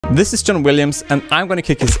This is John Williams and I'm gonna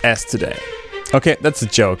kick his ass today. Okay, that's a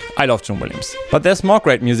joke. I love John Williams. But there's more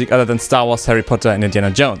great music other than Star Wars, Harry Potter and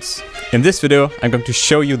Indiana Jones. In this video, I'm going to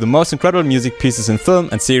show you the most incredible music pieces in film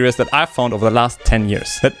and series that I've found over the last 10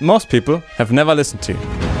 years, that most people have never listened to.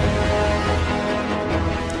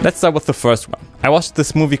 Let's start with the first one. I watched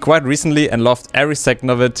this movie quite recently and loved every second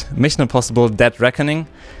of it, Mission Impossible: Dead Reckoning.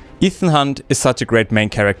 Ethan Hunt is such a great main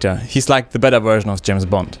character. He's like the better version of James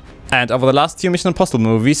Bond. And over the last few Mission Impossible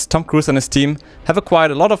movies, Tom Cruise and his team have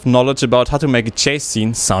acquired a lot of knowledge about how to make a chase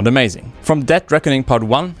scene sound amazing. From Dead Reckoning Part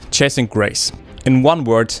 1, Chasing Grace. In one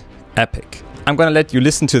word, epic. I'm gonna let you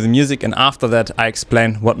listen to the music and after that I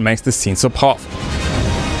explain what makes this scene so powerful.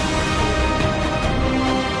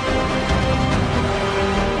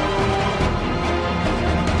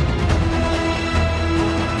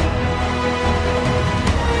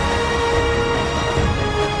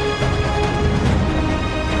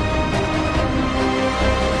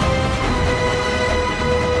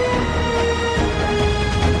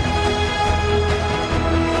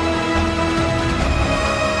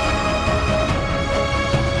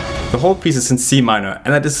 The whole piece is in C minor,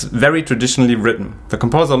 and that is very traditionally written. The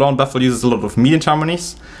composer Lorne Buffalo uses a lot of median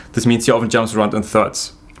harmonies. This means he often jumps around in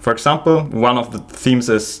thirds. For example, one of the themes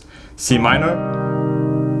is C minor,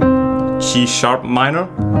 G sharp minor,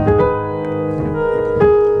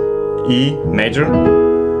 E major.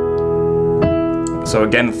 So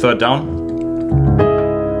again, a third down,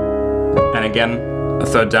 and again a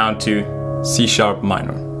third down to C sharp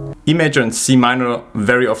minor. E major and C minor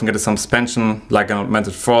very often get a suspension, like an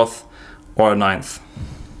augmented fourth or a ninth.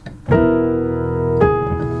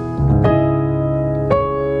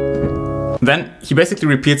 Then he basically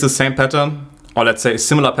repeats the same pattern, or let's say a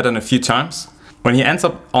similar pattern a few times. When he ends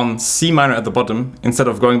up on C minor at the bottom, instead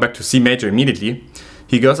of going back to C major immediately,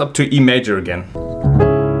 he goes up to E major again.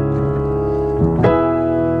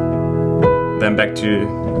 Then back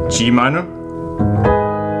to G minor.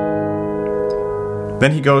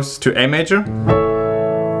 Then he goes to A major,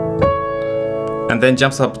 and then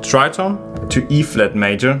jumps up tritone to E flat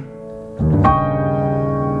major.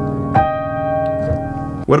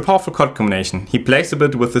 What a powerful chord combination. He plays a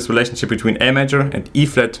bit with this relationship between A major and E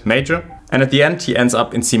flat major, and at the end he ends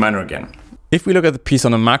up in C minor again. If we look at the piece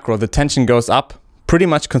on a macro, the tension goes up pretty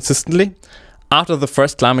much consistently. After the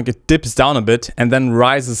first climax it dips down a bit and then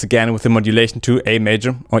rises again with the modulation to A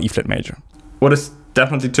major or E flat major. What is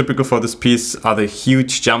definitely typical for this piece are the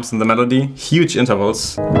huge jumps in the melody, huge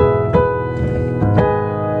intervals.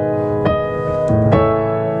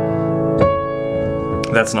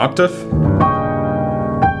 That's an octave.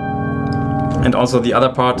 And also the other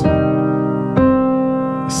part,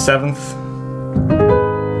 seventh.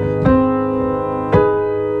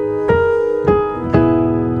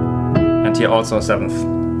 And here also a seventh.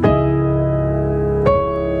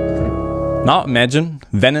 Now imagine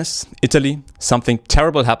Venice, Italy, something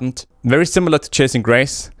terrible happened, very similar to Chasing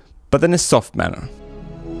Grace, but in a soft manner.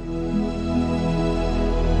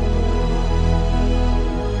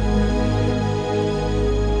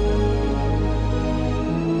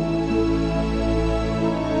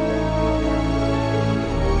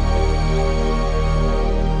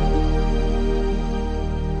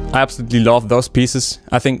 I absolutely love those pieces.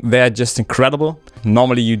 I think they are just incredible.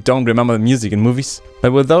 Normally you don't remember the music in movies,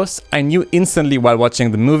 but with those I knew instantly while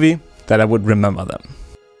watching the movie that I would remember them.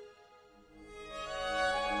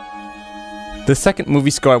 The second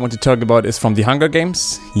movie score I want to talk about is from The Hunger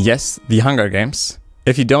Games. Yes, The Hunger Games.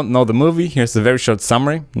 If you don't know the movie, here's a very short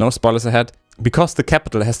summary, no spoilers ahead. Because the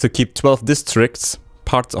capital has to keep 12 districts,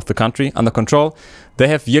 parts of the country, under control, they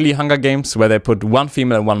have yearly Hunger Games where they put one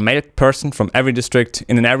female and one male person from every district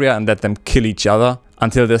in an area and let them kill each other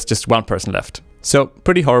until there's just one person left. So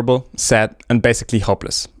pretty horrible, sad and basically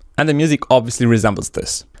hopeless. And the music obviously resembles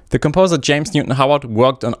this. The composer James Newton Howard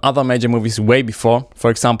worked on other major movies way before. For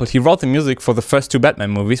example, he wrote the music for the first two Batman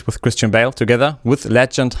movies with Christian Bale together with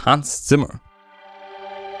legend Hans Zimmer.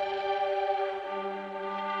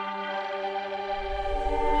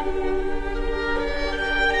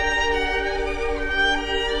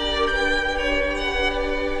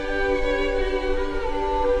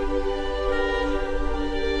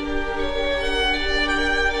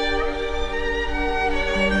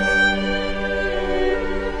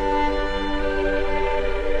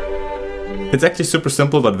 It's actually super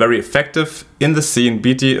simple but very effective. In the scene,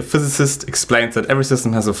 Beatty, a physicist, explains that every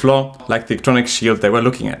system has a flaw, like the electronic shield they were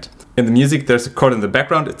looking at. In the music there's a chord in the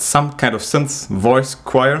background, it's some kind of synth, voice,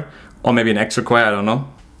 choir, or maybe an actual choir, I don't know.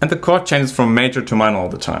 And the chord changes from major to minor all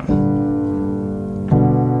the time.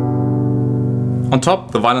 On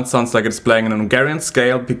top, the violin sounds like it's playing on an Hungarian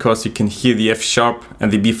scale because you can hear the F sharp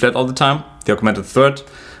and the B flat all the time, the augmented third.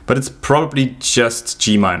 but it's probably just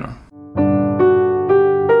G minor.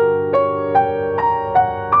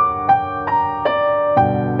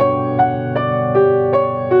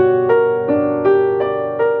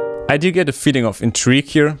 I do get a feeling of intrigue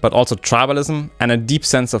here, but also tribalism and a deep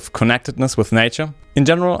sense of connectedness with nature. In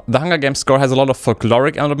general, the Hunger Games score has a lot of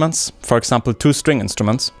folkloric elements, for example 2 string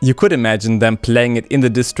instruments. You could imagine them playing it in the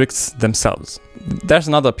districts themselves. There's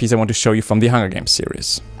another piece I want to show you from the Hunger Games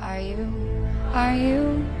series. Are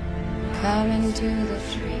you coming to the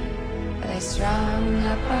tree? They strung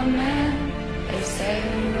up a man, they say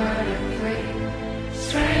we murdered 3.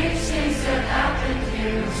 Strange things that happened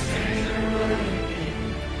here, stranger will it be?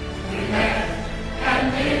 We left and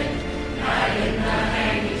lived, night in the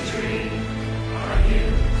hanging tree. Are you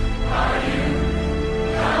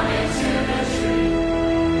coming to the tree?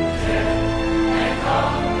 Death and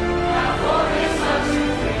cold, now for his love to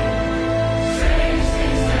free. Strange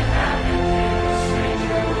things that happened here,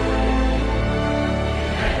 stranger will it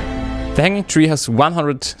be? The Hanging Tree has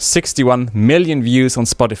 161 million views on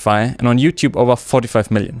Spotify and on YouTube over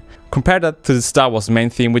 45 million. Compare that to the Star Wars main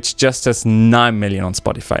theme, which just has 9 million on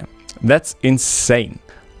Spotify. That's insane.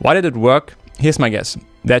 Why did it work? Here's my guess.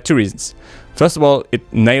 There are 2 reasons. First of all, it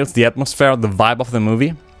nails the atmosphere, the vibe of the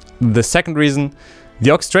movie. The second reason,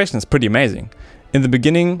 the orchestration is pretty amazing. In the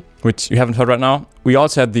beginning, which you haven't heard right now, we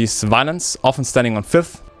also had these violins, often standing on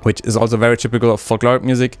 5th, which is also very typical of folkloric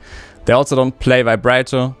music. They also don't play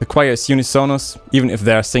vibrato. The choir is unisonous, even if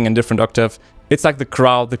they're singing in different octave. It's like the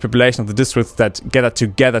crowd, the population of the districts that gather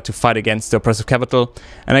together to fight against the oppressive capital,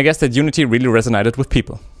 and I guess that unity really resonated with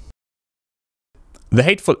people. The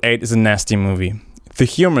Hateful Eight is a nasty movie. The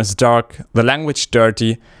humor is dark, the language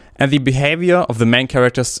dirty, and the behavior of the main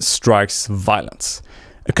characters strikes violence.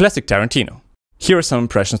 A classic Tarantino. Here are some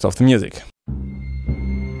impressions of the music.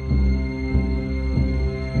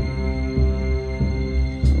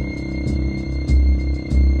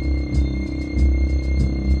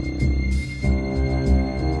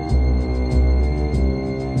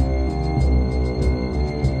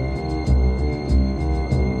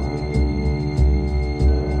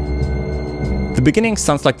 The beginning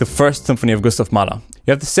sounds like the first symphony of Gustav Mahler.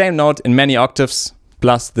 You have the same note in many octaves,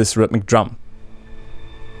 plus this rhythmic drum.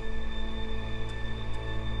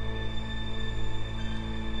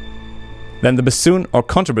 Then the bassoon or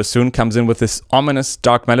contrabassoon comes in with this ominous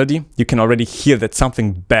dark melody. You can already hear that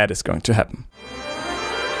something bad is going to happen.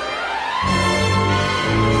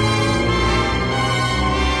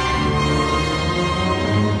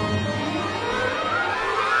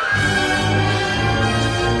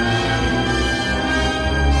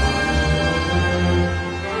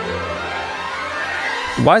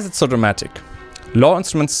 Why is it so dramatic? Low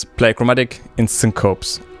instruments play chromatic in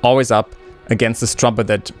syncopes, always up against this trumpet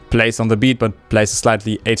that plays on the beat but plays a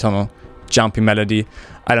slightly atonal, jumpy melody.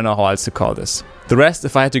 I don't know how else to call this. The rest,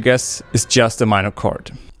 if I had to guess, is just a minor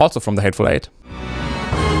chord. Also from the Hateful Eight.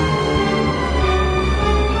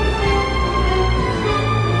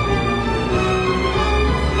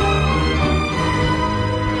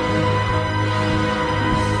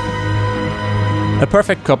 A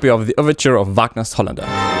perfect copy of the overture of Wagner's Hollander.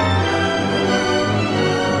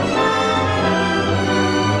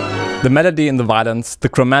 The melody in the violins, the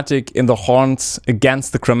chromatic in the horns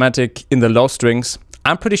against the chromatic in the low strings.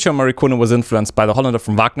 I'm pretty sure Morricone was influenced by the Hollander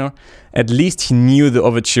from Wagner. At least he knew the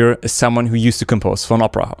overture as someone who used to compose for an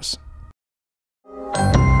opera house.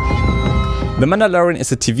 The Mandalorian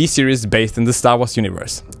is a TV series based in the Star Wars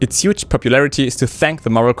universe. Its huge popularity is to thank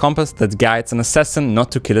the moral compass that guides an assassin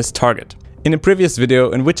not to kill his target. In a previous video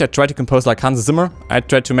in which I tried to compose like Hans Zimmer, I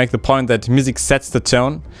tried to make the point that music sets the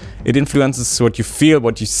tone. It influences what you feel,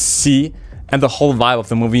 what you see, and the whole vibe of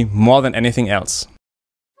the movie more than anything else.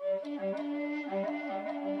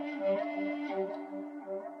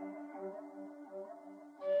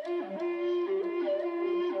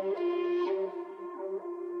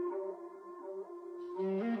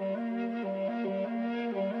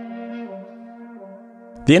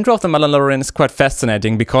 The intro of The Mandalorian is quite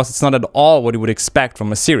fascinating because it's not at all what you would expect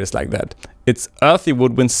from a series like that. Its earthy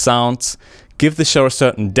woodwind sounds give the show a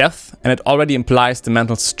certain depth, and it already implies the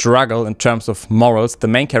mental struggle in terms of morals the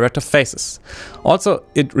main character faces. Also,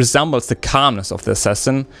 it resembles the calmness of the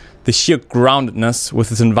assassin, the sheer groundedness with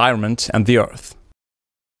his environment and the earth.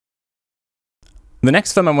 The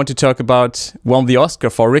next film I want to talk about won the Oscar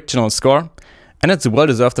for original score, and it's well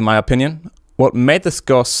deserved in my opinion. What made the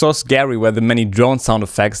score so scary were the many drone sound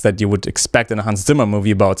effects that you would expect in a Hans Zimmer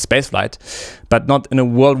movie about spaceflight, but not in a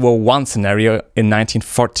World War I scenario in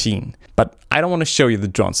 1914. But I don't want to show you the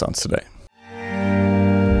drone sounds today.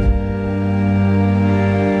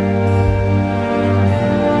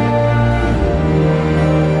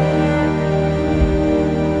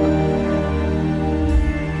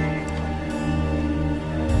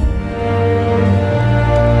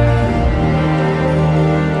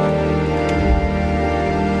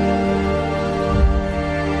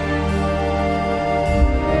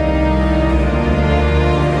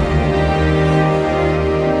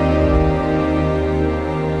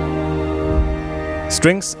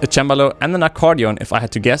 Strings, a cembalo and an accordion if I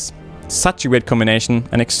had to guess. Such a weird combination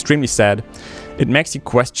and extremely sad. It makes you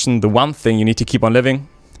question the one thing you need to keep on living: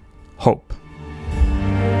 hope.